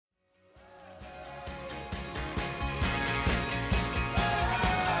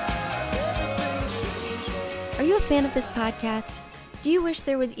you a fan of this podcast? Do you wish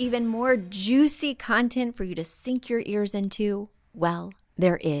there was even more juicy content for you to sink your ears into? Well,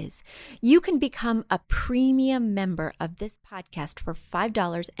 there is. You can become a premium member of this podcast for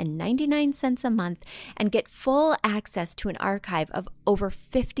 $5.99 a month and get full access to an archive of over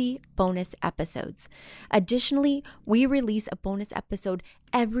 50 bonus episodes. Additionally, we release a bonus episode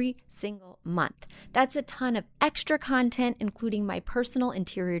every single month. That's a ton of extra content, including my personal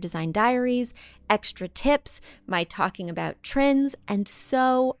interior design diaries, extra tips, my talking about trends, and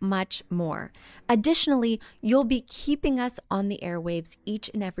so much more. Additionally, you'll be keeping us on the airwaves each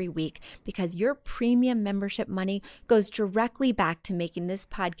and every week because your premium membership money goes directly back to making this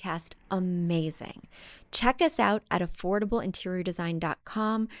podcast amazing. Check us out at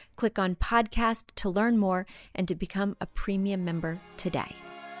affordableinteriordesign.com. Click on podcast to learn more and to become a premium member today.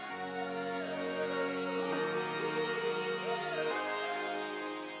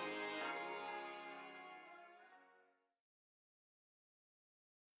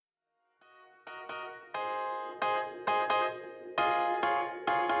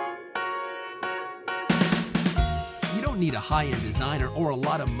 You don't need a high-end designer or a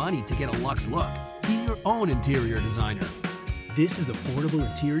lot of money to get a luxe look. Be your own interior designer. This is Affordable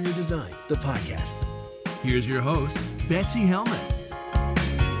Interior Design, the podcast. Here's your host, Betsy Helmuth.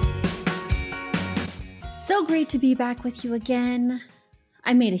 So great to be back with you again.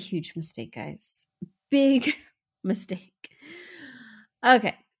 I made a huge mistake, guys. Big mistake.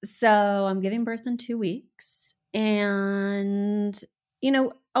 Okay, so I'm giving birth in 2 weeks. And,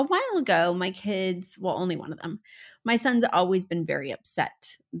 a while ago, my kids, well, only one of them, my son's always been very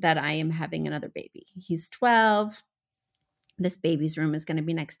upset that I am having another baby. He's 12. This baby's room is going to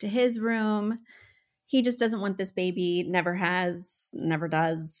be next to his room. He just doesn't want this baby, never has, never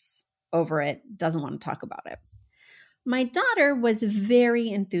does, over it, doesn't want to talk about it. My daughter was very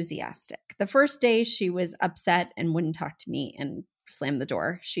enthusiastic. The first day she was upset and wouldn't talk to me and slammed the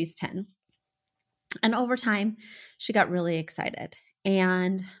door. She's 10. And over time, she got really excited.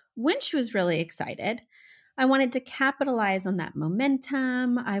 And when she was really excited, I wanted to capitalize on that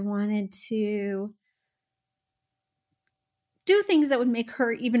momentum. I wanted to do things that would make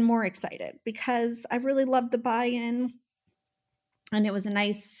her even more excited because I really loved the buy-in. And it was a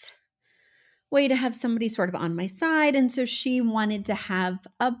nice way to have somebody sort of on my side. And so she wanted to have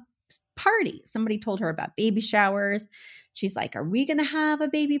a party. Somebody told her about baby showers. She's like, "Are we going to have a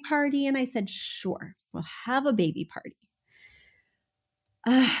baby party?" And I said, "Sure, we'll have a baby party."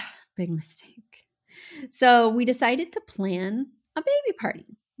 Big mistake. So we decided to plan a baby party.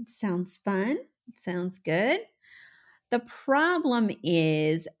 It sounds fun. It sounds good. The problem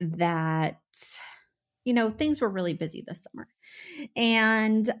is that, things were really busy this summer.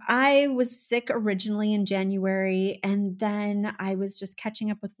 And I was sick originally in January, and then I was just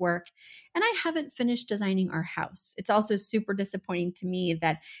catching up with work, and I haven't finished designing our house. It's also super disappointing to me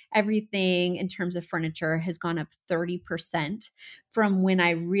that everything in terms of furniture has gone up 30% from when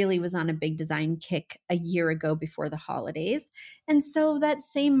I really was on a big design kick a year ago before the holidays. And so that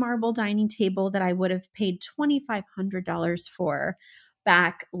same marble dining table that I would have paid $2,500 for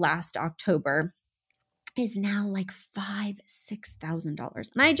back last October is now like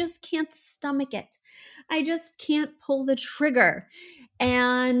 $5,000-$6,000. And I just can't stomach it. I just can't pull the trigger.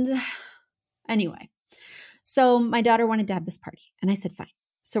 And anyway, so my daughter wanted to have this party. And I said, fine.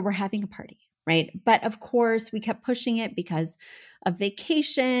 So we're having a party, right? But of course, we kept pushing it because of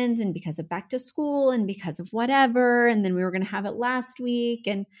vacations and because of back to school and because of whatever. And then we were going to have it last week.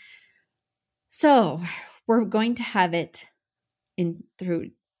 And so we're going to have it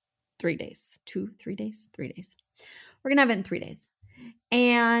through 3 days, 3 days. We're going to have it in 3 days.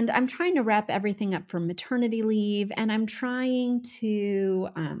 And I'm trying to wrap everything up for maternity leave. And I'm trying to,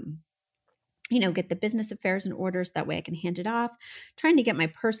 get the business affairs in order so that way I can hand it off. Trying to get my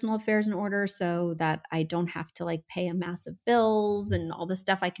personal affairs in order so that I don't have to pay a massive bills and all this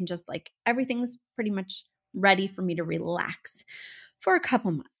stuff. I can just everything's pretty much ready for me to relax for a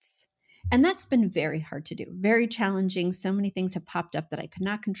couple months. And that's been very hard to do, very challenging. So many things have popped up that I could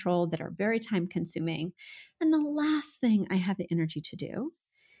not control that are very time consuming. And the last thing I have the energy to do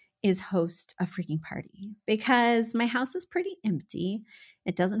is host a freaking party because my house is pretty empty.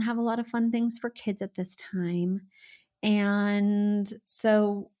 It doesn't have a lot of fun things for kids at this time. And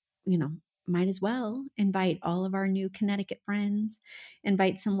so, might as well invite all of our new Connecticut friends,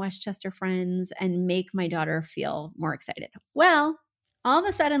 invite some Westchester friends, and make my daughter feel more excited. Well, all of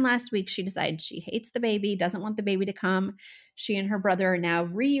a sudden last week, she decided she hates the baby, doesn't want the baby to come. She and her brother are now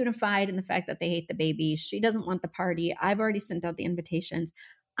reunified in the fact that they hate the baby. She doesn't want the party. I've already sent out the invitations.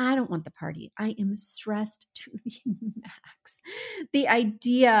 I don't want the party. I am stressed to the max. The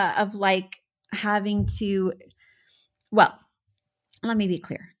idea of having to Well, let me be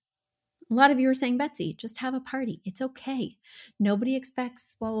clear. A lot of you are saying, Betsy, just have a party. It's okay. Nobody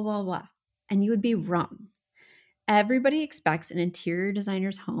expects blah, blah, blah, blah. And you would be wrong. Everybody expects an interior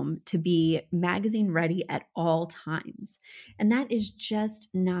designer's home to be magazine ready at all times. And that is just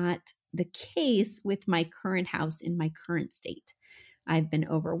not the case with my current house in my current state. I've been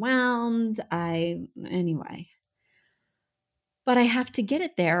overwhelmed. Anyway. But I have to get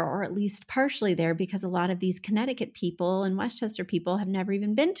it there, or at least partially there, because a lot of these Connecticut people and Westchester people have never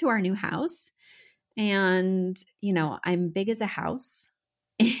even been to our new house. And, I'm big as a house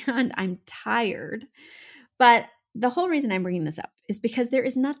and I'm tired. But the whole reason I'm bringing this up is because there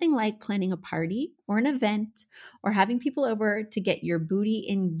is nothing like planning a party or an event or having people over to get your booty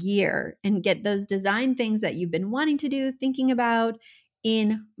in gear and get those design things that you've been wanting to do, thinking about,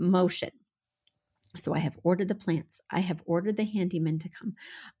 in motion. So I have ordered the plants. I have ordered the handyman to come.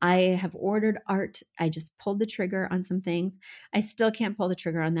 I have ordered art. I just pulled the trigger on some things. I still can't pull the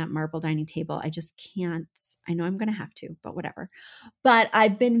trigger on that marble dining table. I just can't. I know I'm going to have to, but whatever. But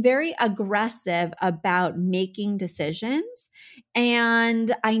I've been very aggressive about making decisions.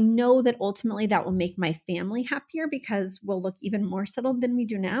 And I know that ultimately that will make my family happier because we'll look even more settled than we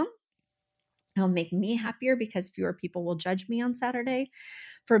do now. It'll make me happier because fewer people will judge me on Saturday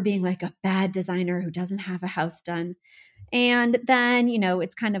for being like a bad designer who doesn't have a house done. And then,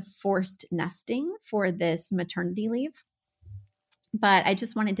 it's kind of forced nesting for this maternity leave. But I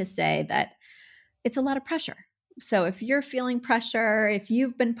just wanted to say that it's a lot of pressure. So if you're feeling pressure, if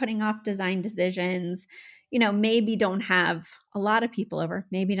you've been putting off design decisions, maybe don't have a lot of people over,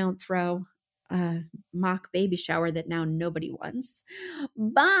 maybe don't throw a mock baby shower that now nobody wants,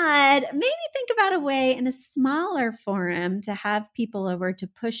 but maybe think about a way in a smaller forum to have people over to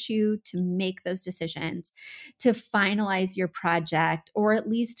push you to make those decisions, to finalize your project, or at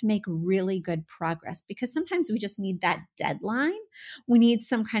least make really good progress, because sometimes we just need that deadline. We need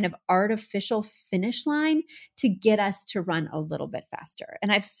some kind of artificial finish line to get us to run a little bit faster.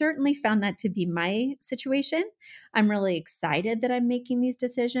 And I've certainly found that to be my situation. I'm really excited that I'm making these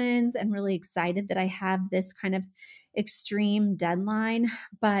decisions and really excited that I have this kind of extreme deadline,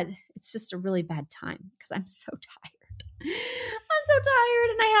 but it's just a really bad time because I'm so tired. I'm so tired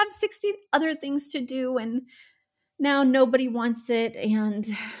and I have 60 other things to do and now nobody wants it. And,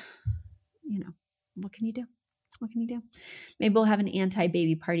 what can you do? What can you do? Maybe we'll have an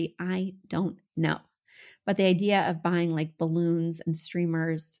anti-baby party. I don't know. But the idea of buying like balloons and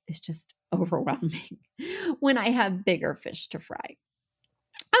streamers is just overwhelming when I have bigger fish to fry.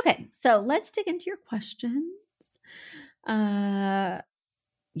 Okay, so let's dig into your questions.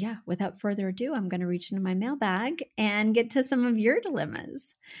 Without further ado, I'm going to reach into my mailbag and get to some of your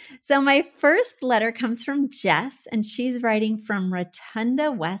dilemmas. So my first letter comes from Jess, and she's writing from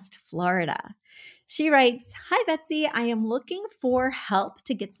Rotunda, West Florida. She writes, "Hi, Betsy. I am looking for help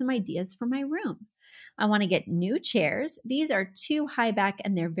to get some ideas for my room. I want to get new chairs. These are too high back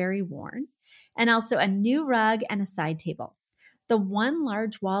and they're very worn. And also a new rug and a side table. The one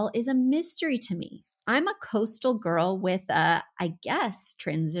large wall is a mystery to me. I'm a coastal girl with a,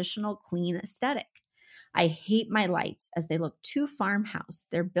 transitional clean aesthetic. I hate my lights as they look too farmhouse.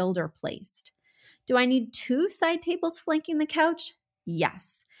 They're builder placed. Do I need 2 side tables flanking the couch?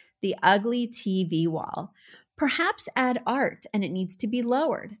 Yes. The ugly TV wall. Perhaps add art and it needs to be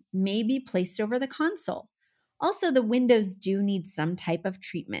lowered, maybe placed over the console. Also, the windows do need some type of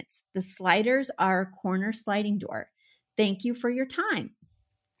treatments. The sliders are a corner sliding door. Thank you for your time."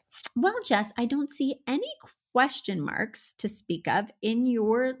 Well, Jess, I don't see any question marks to speak of in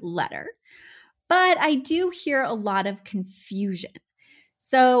your letter, but I do hear a lot of confusion.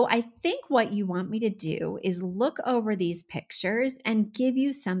 So I think what you want me to do is look over these pictures and give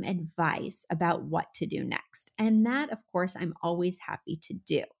you some advice about what to do next. And that, of course, I'm always happy to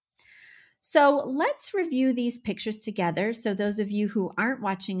do. So let's review these pictures together. So those of you who aren't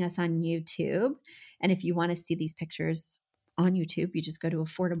watching us on YouTube, and if you want to see these pictures on YouTube, you just go to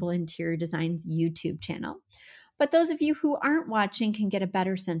Affordable Interior Design's YouTube channel. But those of you who aren't watching can get a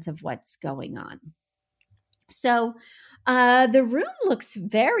better sense of what's going on. So the room looks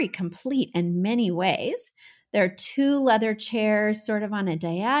very complete in many ways. There are 2 leather chairs sort of on a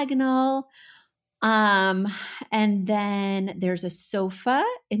diagonal. And then there's a sofa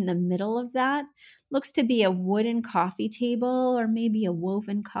in the middle of that. Looks to be a wooden coffee table or maybe a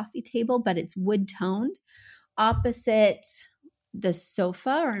woven coffee table, but it's wood toned. Opposite the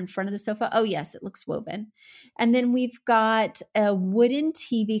sofa or in front of the sofa. Oh, yes, it looks woven. And then we've got a wooden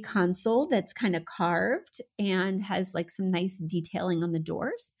TV console that's kind of carved and has like some nice detailing on the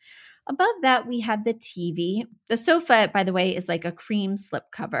doors. Above that, we have the TV. The sofa, by the way, is like a cream slip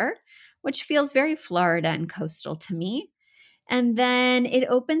cover which feels very Florida and coastal to me. And then it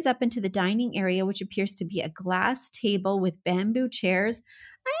opens up into the dining area, which appears to be a glass table with bamboo chairs.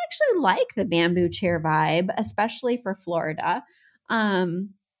 I actually like the bamboo chair vibe, especially for Florida.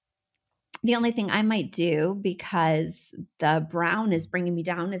 The only thing I might do, because the brown is bringing me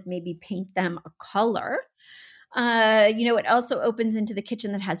down, is maybe paint them a color. It also opens into the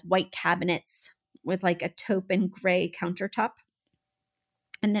kitchen that has white cabinets with like a taupe and gray countertop.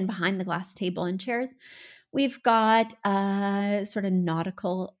 And then behind the glass table and chairs, we've got a sort of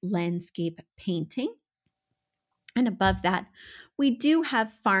nautical landscape painting. And above that, we do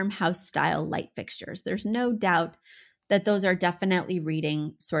have farmhouse style light fixtures. There's no doubt that those are definitely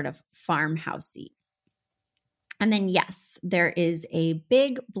reading sort of farmhousey. And then, yes, there is a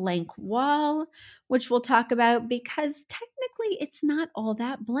big blank wall, which we'll talk about because technically it's not all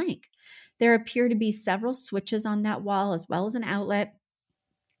that blank. There appear to be several switches on that wall, as well as an outlet,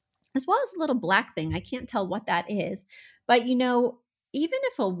 as well as a little black thing. I can't tell what that is. But, even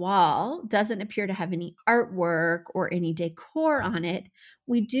if a wall doesn't appear to have any artwork or any decor on it,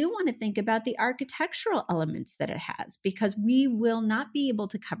 we do want to think about the architectural elements that it has, because we will not be able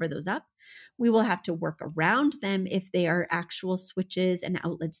to cover those up. We will have to work around them if they are actual switches and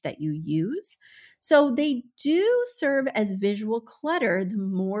outlets that you use. So they do serve as visual clutter the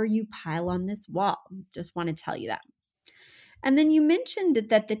more you pile on this wall. Just want to tell you that. And then you mentioned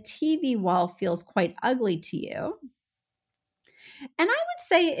that the TV wall feels quite ugly to you. And I would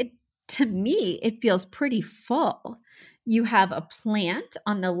say to me, it feels pretty full. You have a plant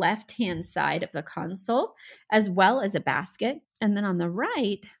on the left-hand side of the console, as well as a basket. And then on the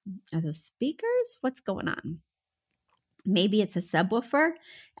right, are those speakers? What's going on? Maybe it's a subwoofer.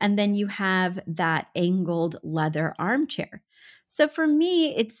 And then you have that angled leather armchair. So for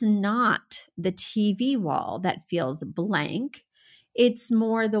me, it's not the TV wall that feels blank. It's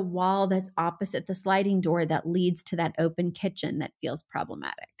more the wall that's opposite the sliding door that leads to that open kitchen that feels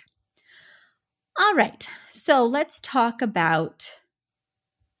problematic. All right, so let's talk about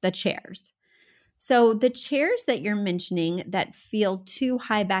the chairs. So the chairs that you're mentioning that feel too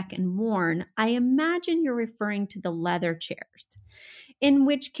high back and worn, I imagine you're referring to the leather chairs, in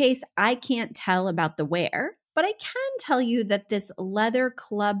which case I can't tell about the wear, but I can tell you that this leather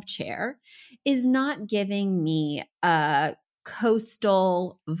club chair is not giving me a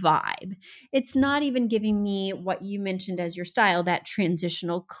coastal vibe. It's not even giving me what you mentioned as your style, that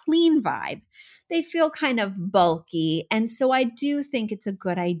transitional clean vibe. They feel kind of bulky. And so I do think it's a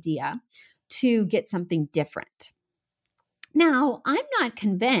good idea to get something different. Now, I'm not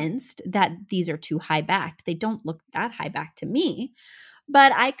convinced that these are too high backed. They don't look that high back to me.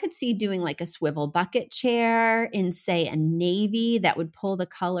 But I could see doing like a swivel bucket chair in, say, a navy that would pull the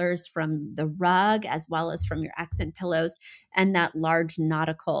colors from the rug as well as from your accent pillows and that large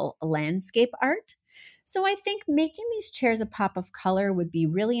nautical landscape art. So I think making these chairs a pop of color would be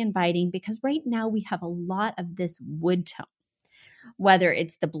really inviting, because right now we have a lot of this wood tone. Whether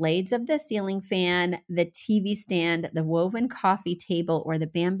it's the blades of the ceiling fan, the TV stand, the woven coffee table, or the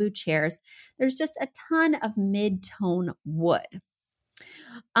bamboo chairs, there's just a ton of mid-tone wood.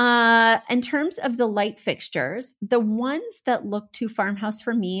 In terms of the light fixtures, the ones that look too farmhouse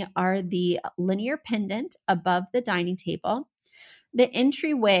for me are the linear pendant above the dining table, the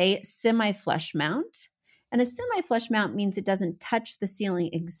entryway semi-flush mount. And a semi-flush mount means it doesn't touch the ceiling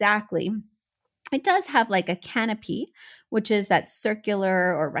exactly. It does have like a canopy, which is that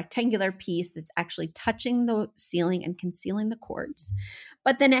circular or rectangular piece that's actually touching the ceiling and concealing the cords.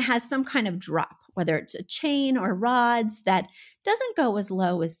 But then it has some kind of drop, whether it's a chain or rods, that doesn't go as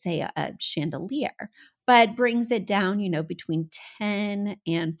low as, say, a chandelier, but brings it down, between 10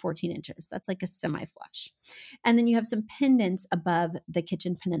 and 14 inches. That's like a semi-flush. And then you have some pendants above the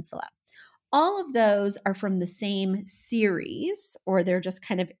kitchen peninsula. All of those are from the same series, or they're just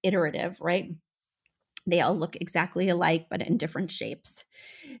kind of iterative, right? They all look exactly alike, but in different shapes.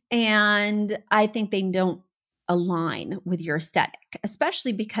 And I think they don't align with your aesthetic,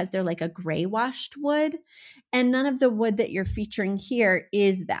 especially because they're like a gray washed wood. And none of the wood that you're featuring here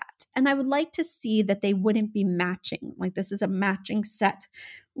is that. And I would like to see that they wouldn't be matching. Like, this is a matching set.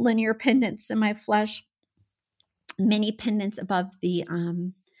 Linear pendants, semi-flush, mini pendants above the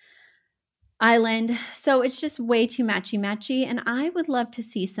island. So it's just way too matchy-matchy, and I would love to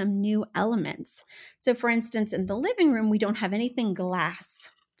see some new elements. So for instance, in the living room, we don't have anything glass.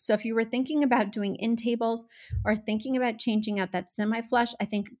 So if you were thinking about doing end tables or thinking about changing out that semi-flush, I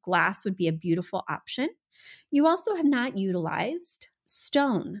think glass would be a beautiful option. You also have not utilized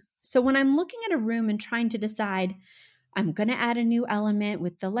stone. So when I'm looking at a room and trying to decide, I'm going to add a new element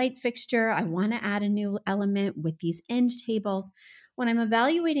with the light fixture, I want to add a new element with these end tables, When I'm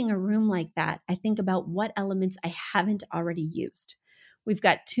evaluating a room like that, I think about what elements I haven't already used. We've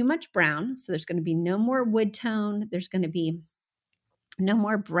got too much brown, so there's going to be no more wood tone. There's going to be no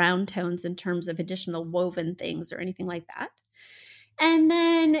more brown tones in terms of additional woven things or anything like that. And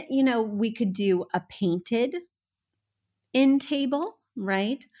then, we could do a painted end table,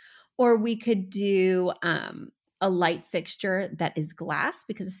 right? Or we could do a light fixture that is glass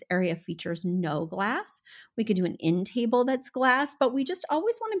because this area features no glass. We could do an end table that's glass, but we just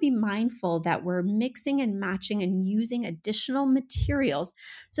always want to be mindful that we're mixing and matching and using additional materials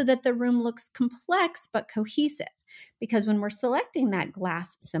so that the room looks complex but cohesive. Because when we're selecting that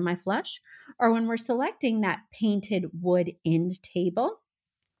glass semi-flush or when we're selecting that painted wood end table,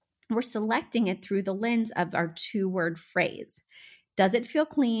 we're selecting it through the lens of our two-word phrase. Does it feel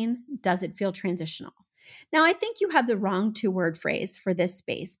clean? Does it feel transitional? Now, I think you have the wrong two-word phrase for this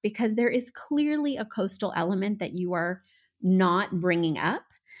space because there is clearly a coastal element that you are not bringing up.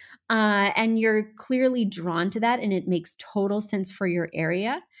 And you're clearly drawn to that, and it makes total sense for your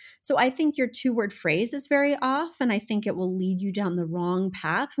area. So I think your two-word phrase is very off, and I think it will lead you down the wrong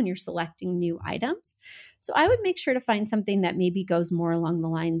path when you're selecting new items. So I would make sure to find something that maybe goes more along the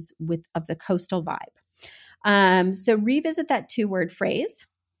lines of the coastal vibe. So revisit that two-word phrase.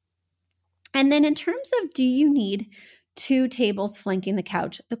 And then in terms of, do you need two tables flanking the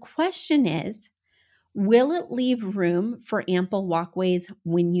couch? The question is, will it leave room for ample walkways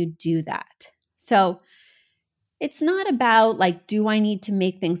when you do that? So it's not about do I need to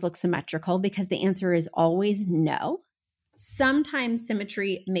make things look symmetrical? Because the answer is always no. Sometimes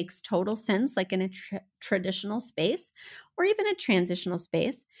symmetry makes total sense, like in a traditional space or even a transitional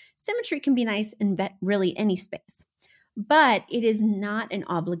space. Symmetry can be nice in really any space, but it is not an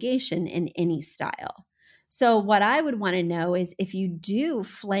obligation in any style. So what I would want to know is if you do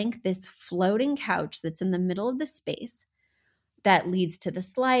flank this floating couch that's in the middle of the space that leads to the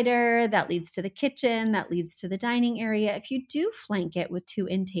slider, that leads to the kitchen, that leads to the dining area, if you do flank it with two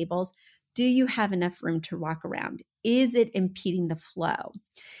end tables, do you have enough room to walk around? Is it impeding the flow?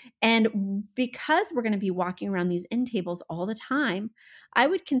 And because we're going to be walking around these end tables all the time, I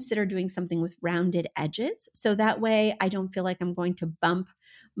would consider doing something with rounded edges. So that way I don't feel like I'm going to bump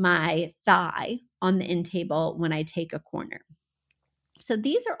my thigh on the end table when I take a corner. So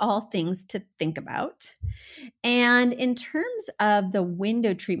these are all things to think about. And in terms of the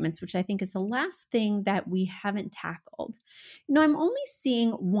window treatments, which I think is the last thing that we haven't tackled, I'm only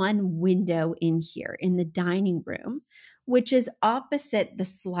seeing one window in here in the dining room, which is opposite the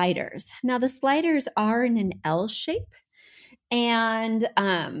sliders. Now the sliders are in an L shape and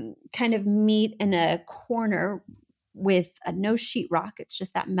kind of meet in a corner with no sheetrock. It's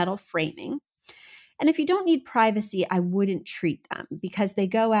just that metal framing. And if you don't need privacy, I wouldn't treat them because they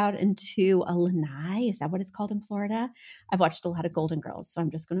go out into a lanai. Is that what it's called in Florida? I've watched a lot of Golden Girls, so I'm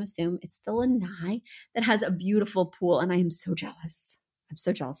just going to assume it's the lanai that has a beautiful pool, and I am so jealous. I'm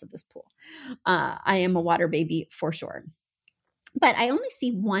so jealous of this pool. I am a water baby for sure. But I only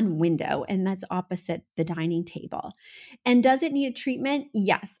see one window, and that's opposite the dining table. And does it need a treatment?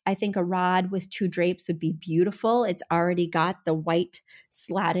 Yes. I think a rod with two drapes would be beautiful. It's already got the white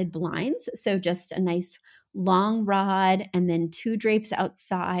slatted blinds. So just a nice long rod and then two drapes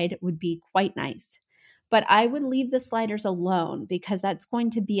outside would be quite nice. But I would leave the sliders alone because that's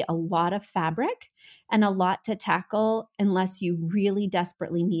going to be a lot of fabric and a lot to tackle unless you really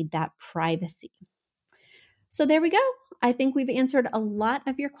desperately need that privacy. So there we go. I think we've answered a lot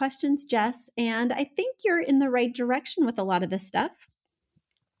of your questions, Jess, and I think you're in the right direction with a lot of this stuff.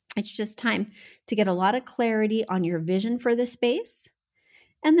 It's just time to get a lot of clarity on your vision for the space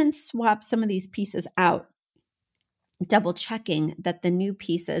and then swap some of these pieces out, double checking that the new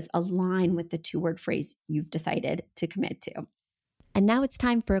pieces align with the two-word phrase you've decided to commit to. And now it's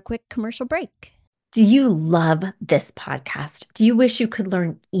time for a quick commercial break. Do you love this podcast? Do you wish you could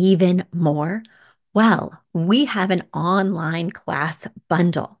learn even more? Well, we have an online class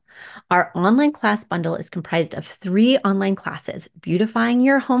bundle. Our online class bundle is comprised of 3 online classes: Beautifying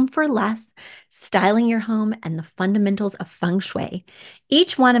Your Home for Less, Styling Your Home, and the Fundamentals of Feng Shui.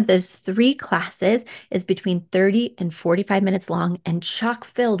 Each one of those 3 classes is between 30 and 45 minutes long and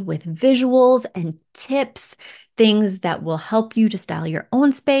chock-filled with visuals and tips, things that will help you to style your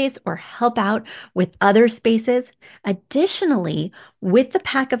own space or help out with other spaces. Additionally, with the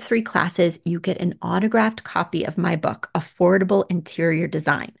pack of 3 classes, you get an autographed copy of my book, Affordable Interior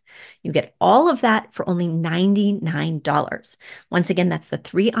Design. You get all of that for only $99. Once again, that's the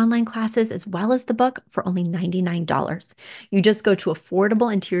 3 online classes as well as the book for only $99. You just go to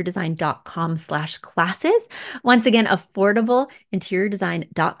affordableinteriordesign.com/classes. Once again,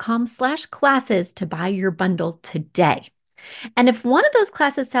 affordableinteriordesign.com/classes to buy your bundle today. And if one of those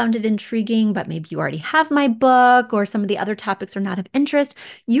classes sounded intriguing, but maybe you already have my book or some of the other topics are not of interest,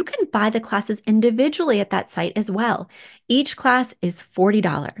 you can buy the classes individually at that site as well. Each class is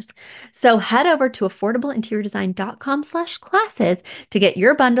 $40. So head over to affordableinteriordesign.com/classes to get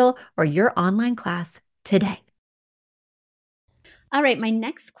your bundle or your online class today. All right, my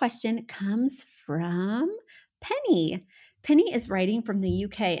next question comes from Penny. Penny is writing from the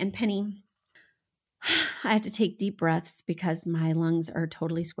UK. And Penny, I have to take deep breaths because my lungs are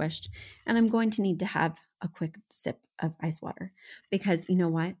totally squished. And I'm going to need to have a quick sip of ice water because you know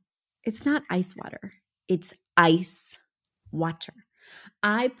what? It's not ice water, it's ice water.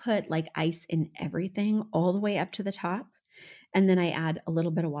 I put like ice in everything all the way up to the top. And then I add a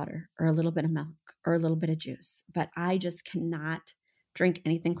little bit of water or a little bit of milk or a little bit of juice. But I just cannot drink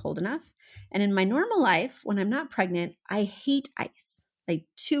anything cold enough. And in my normal life, when I'm not pregnant, I hate ice, like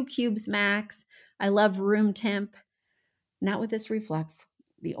 2 cubes max. I love room temp. Not with this reflux.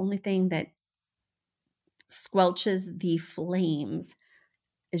 The only thing that squelches the flames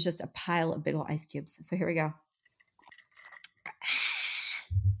is just a pile of big old ice cubes. So here we go.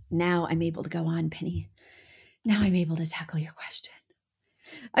 Now I'm able to go on, Penny. Now I'm able to tackle your question.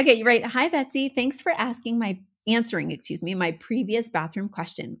 Okay, you're right. Hi, Betsy. Thanks for answering my previous bathroom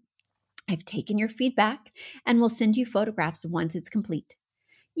question. I've taken your feedback and will send you photographs once it's complete.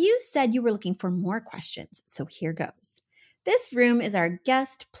 You said you were looking for more questions, so here goes. This room is our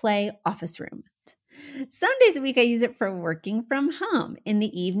guest play office room. Some days a week I use it for working from home. In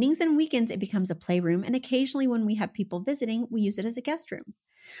the evenings and weekends, it becomes a playroom, and occasionally when we have people visiting, we use it as a guest room.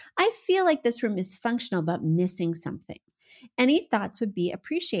 I feel like this room is functional but missing something. Any thoughts would be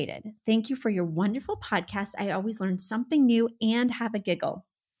appreciated. Thank you for your wonderful podcast. I always learn something new and have a giggle.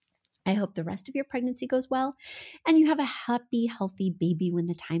 I hope the rest of your pregnancy goes well and you have a happy, healthy baby when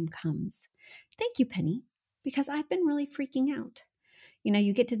the time comes. Thank you, Penny, because I've been really freaking out. You know,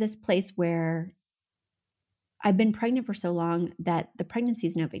 you get to this place where I've been pregnant for so long that the pregnancy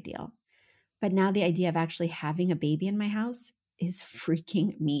is no big deal. But now the idea of actually having a baby in my house is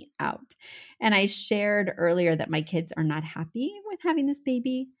freaking me out. And I shared earlier that my kids are not happy with having this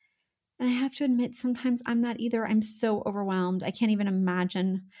baby. And I have to admit, sometimes I'm not either. I'm so overwhelmed. I can't even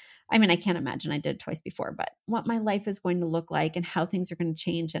imagine. I mean, I can't imagine. I did it twice before, but what my life is going to look like and how things are going to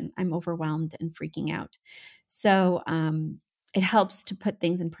change. And I'm overwhelmed and freaking out. So it helps to put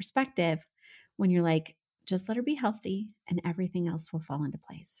things in perspective when you're like, just let her be healthy and everything else will fall into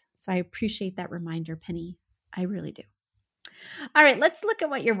place. So I appreciate that reminder, Penny. I really do. All right, let's look at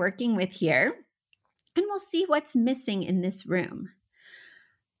what you're working with here and we'll see what's missing in this room.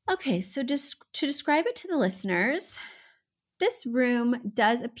 Okay, so just to describe it to the listeners, this room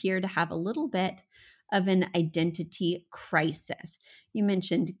does appear to have a little bit of an identity crisis. You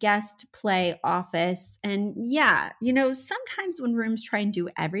mentioned guest, play, office, and yeah, you know, sometimes when rooms try and do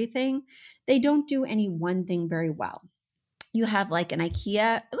everything, they don't do any one thing very well. You have like an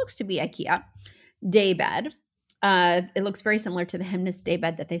IKEA, it looks to be IKEA, day bed. It looks very similar to the Hemnes day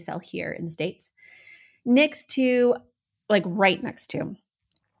bed that they sell here in the States. Right next to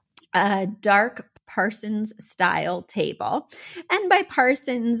a dark Parsons style table. And by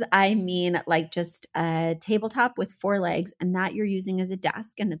Parsons, I mean like just a tabletop with 4 legs and that you're using as a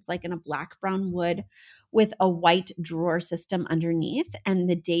desk. And it's like in a black brown wood with a white drawer system underneath. And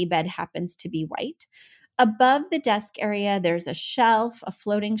the day bed happens to be white. Above the desk area, there's a shelf, a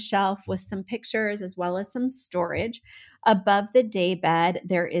floating shelf with some pictures as well as some storage. Above the day bed,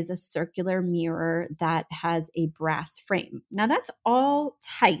 there is a circular mirror that has a brass frame. Now that's all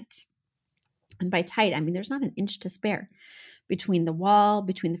tight. And by tight, I mean there's not an inch to spare between the wall,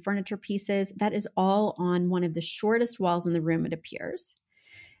 between the furniture pieces. That is all on one of the shortest walls in the room, it appears.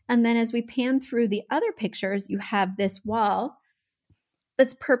 And then as we pan through the other pictures, you have this wall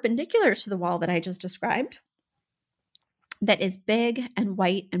that's perpendicular to the wall that I just described, that is big and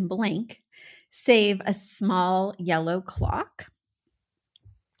white and blank, save a small yellow clock.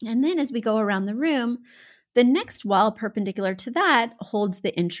 And then as we go around the room, the next wall perpendicular to that holds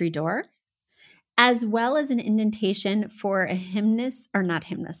the entry door, as well as an indentation for a this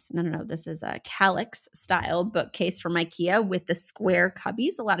is a Kallax style bookcase from IKEA with the square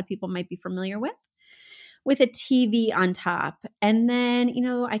cubbies a lot of people might be familiar with a TV on top. And then, you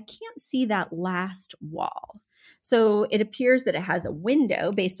know, I can't see that last wall. So it appears that it has a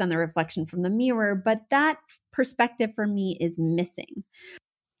window based on the reflection from the mirror, but that perspective for me is missing.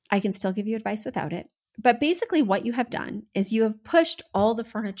 I can still give you advice without it. But basically what you have done is you have pushed all the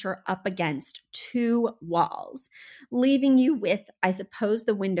furniture up against 2 walls, leaving you with, I suppose,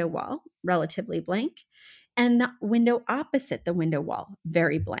 the window wall, relatively blank, and the window opposite the window wall,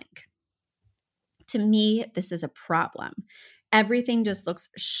 very blank. To me, this is a problem. Everything just looks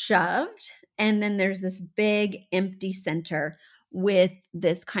shoved, and then there's this big empty center with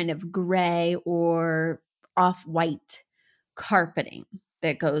this kind of gray or off-white carpeting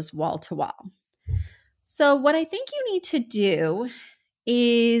that goes wall to wall. So what I think you need to do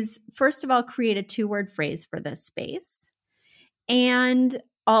is, first of all, create a 2-word phrase for this space, and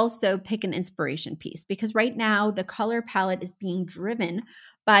also pick an inspiration piece, because right now the color palette is being driven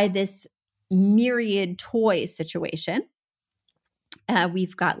by this myriad toy situation.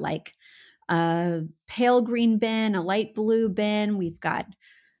 We've got like a pale green bin, a light blue bin. We've got,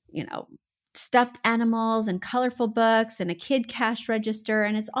 stuffed animals and colorful books and a kid cash register,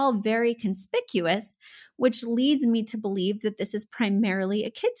 and it's all very conspicuous, which leads me to believe that this is primarily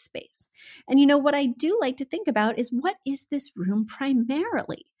a kid's space. And what I do like to think about is, what is this room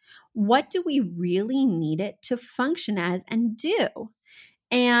primarily? What do we really need it to function as and do?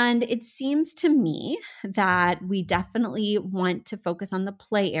 And it seems to me that we definitely want to focus on the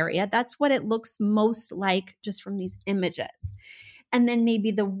play area. That's what it looks most like just from these images. And then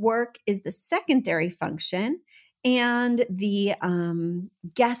maybe the work is the secondary function, and the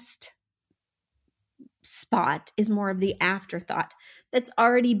guest spot is more of the afterthought that's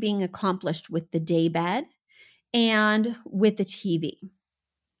already being accomplished with the daybed and with the TV.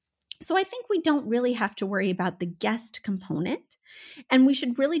 So I think we don't really have to worry about the guest component, and we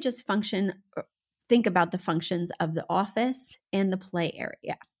should really just think about the functions of the office and the play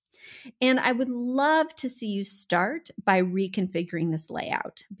area. And I would love to see you start by reconfiguring this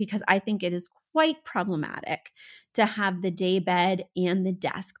layout, because I think it is quite problematic to have the daybed and the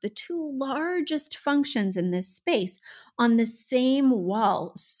desk, the two largest functions in this space, on the same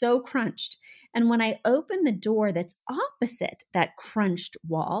wall, so crunched. And when I open the door that's opposite that crunched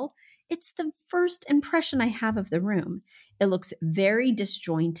wall, it's the first impression I have of the room. It looks very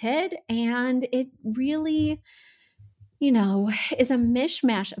disjointed, and it really, is a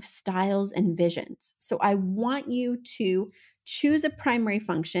mishmash of styles and visions. So I want you to choose a primary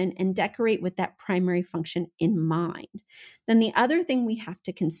function and decorate with that primary function in mind. Then the other thing we have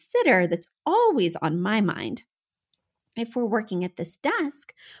to consider that's always on my mind, if we're working at this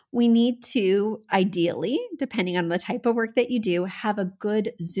desk, we need to ideally, depending on the type of work that you do, have a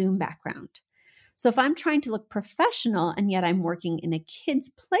good Zoom background. So if I'm trying to look professional and yet I'm working in a kid's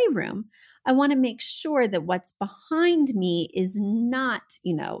playroom, I want to make sure that what's behind me is not,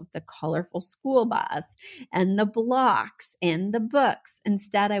 the colorful school bus and the blocks and the books.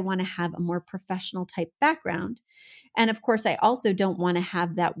 Instead, I want to have a more professional type background. And of course, I also don't want to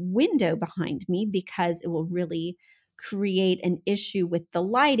have that window behind me, because it will really create an issue with the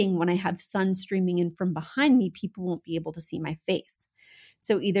lighting. When I have sun streaming in from behind me, people won't be able to see my face.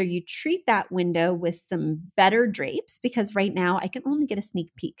 So either you treat that window with some better drapes, because right now I can only get a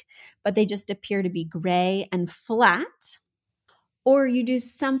sneak peek, but they just appear to be gray and flat, or you do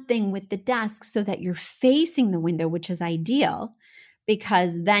something with the desk so that you're facing the window, which is ideal,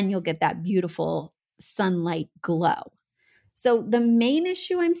 because then you'll get that beautiful sunlight glow. So the main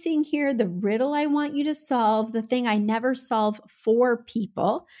issue I'm seeing here, the riddle I want you to solve, the thing I never solve for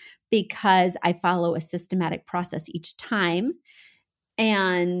people because I follow a systematic process each time,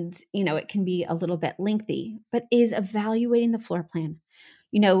 and, it can be a little bit lengthy, but is evaluating the floor plan.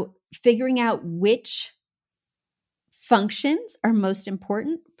 Figuring out which functions are most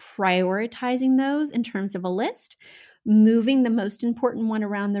important, prioritizing those in terms of a list, moving the most important one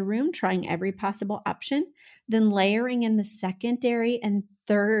around the room, trying every possible option, then layering in the secondary and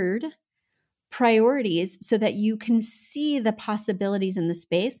third priorities so that you can see the possibilities in the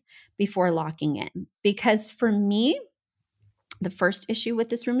space before locking in. Because for me, the first issue with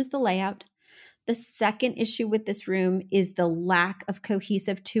this room is the layout. The second issue with this room is the lack of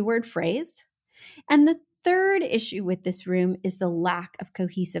cohesive 2-word phrase. And the third issue with this room is the lack of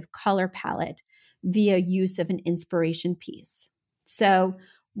cohesive color palette via use of an inspiration piece. So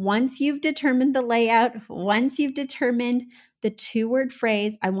once you've determined the layout, once you've determined the 2-word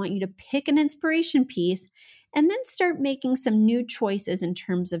phrase, I want you to pick an inspiration piece and then start making some new choices in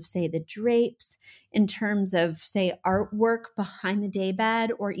terms of, say, the drapes, in terms of, say, artwork behind the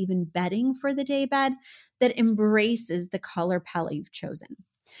daybed, or even bedding for the daybed that embraces the color palette you've chosen.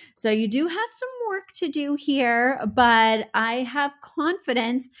 So you do have some work to do here, but I have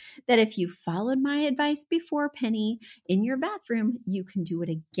confidence that if you followed my advice before, Penny, in your bathroom, you can do it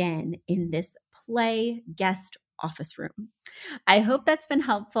again in this play guest office room. I hope that's been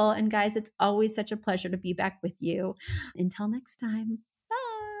helpful. And guys, it's always such a pleasure to be back with you. Until next time, bye.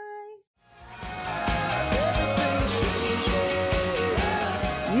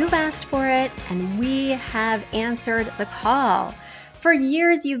 You've asked for it, and we have answered the call. For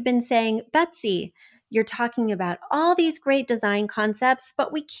years, you've been saying, Betsy, you're talking about all these great design concepts,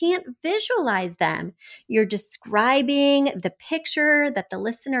 but we can't visualize them. You're describing the picture that the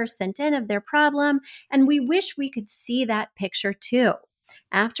listener sent in of their problem, and we wish we could see that picture too.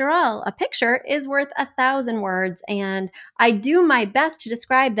 After all, a picture is worth 1,000 words, and I do my best to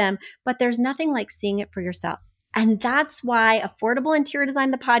describe them, but there's nothing like seeing it for yourself. And that's why Affordable Interior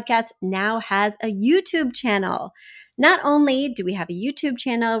Design, the podcast, now has a YouTube channel. Not only do we have a YouTube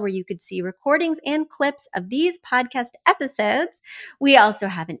channel where you could see recordings and clips of these podcast episodes, we also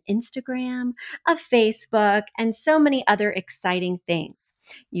have an Instagram, a Facebook, and so many other exciting things.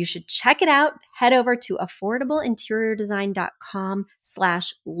 You should check it out. Head over to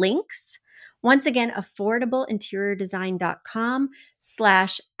affordableinteriordesign.com/links. Once again,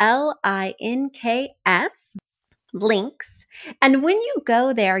 affordableinteriordesign.com/LINKS. links. And when you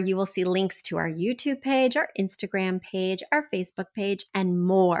go there, you will see links to our YouTube page, our Instagram page, our Facebook page, and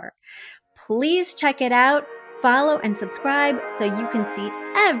more. Please check it out, follow and subscribe so you can see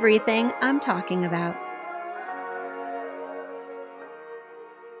everything I'm talking about.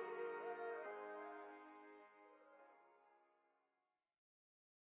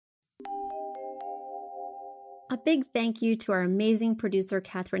 A big thank you to our amazing producer,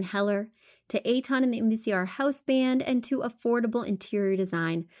 Catherine Heller, to Aton and the MVCR House Band, and to Affordable Interior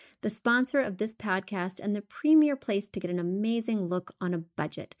Design, the sponsor of this podcast and the premier place to get an amazing look on a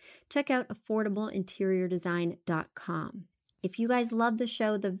budget. Check out affordableinteriordesign.com. If you guys love the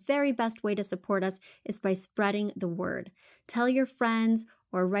show, the very best way to support us is by spreading the word. Tell your friends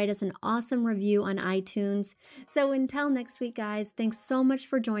or write us an awesome review on iTunes. So until next week, guys, thanks so much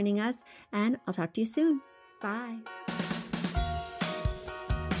for joining us, and I'll talk to you soon. Bye.